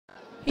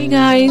Hey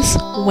guys,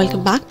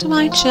 welcome back to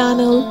my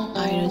channel,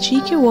 Ira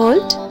GK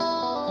World.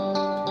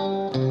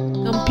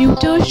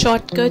 Computer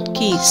shortcut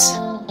keys.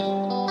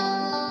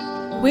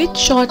 Which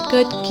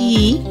shortcut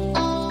key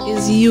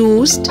is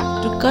used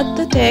to cut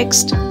the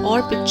text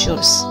or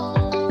pictures?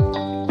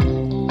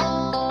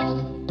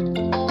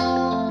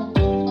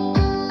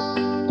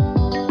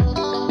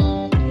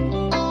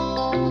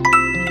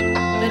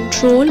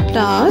 Control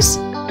plus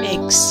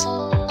X.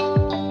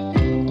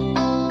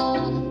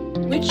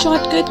 Which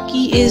shortcut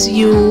key is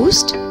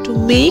used to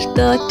make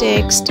the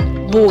text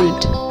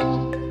bold?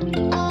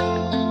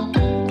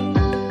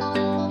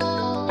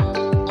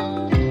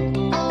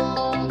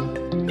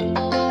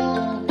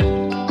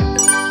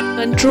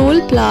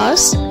 Control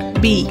plus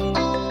B.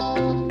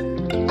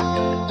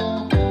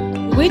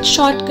 Which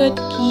shortcut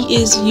key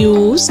is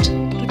used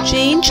to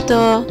change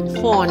the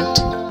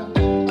font?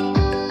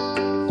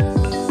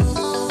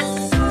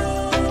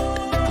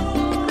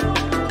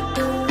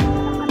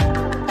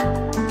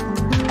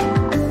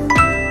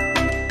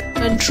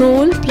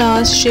 Control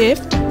plus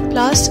Shift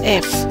plus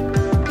F.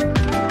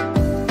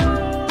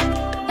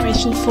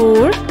 Question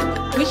 4.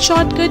 Which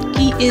shortcut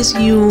key is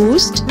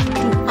used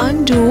to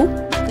undo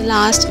the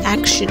last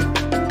action?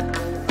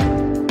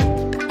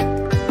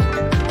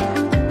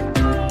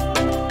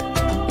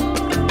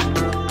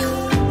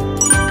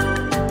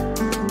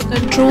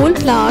 Control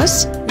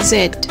plus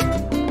Z.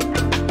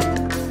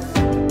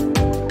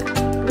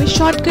 Which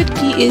shortcut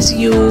key is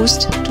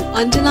used to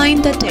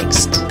underline the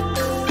text?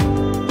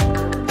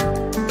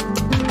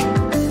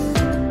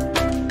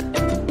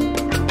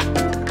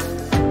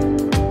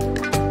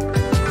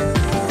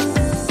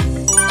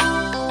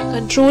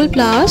 Control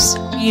plus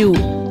U.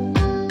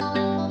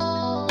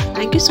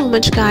 Thank you so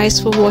much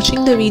guys for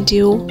watching the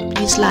video.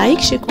 Please like,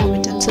 share,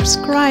 comment and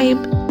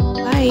subscribe.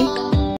 Bye.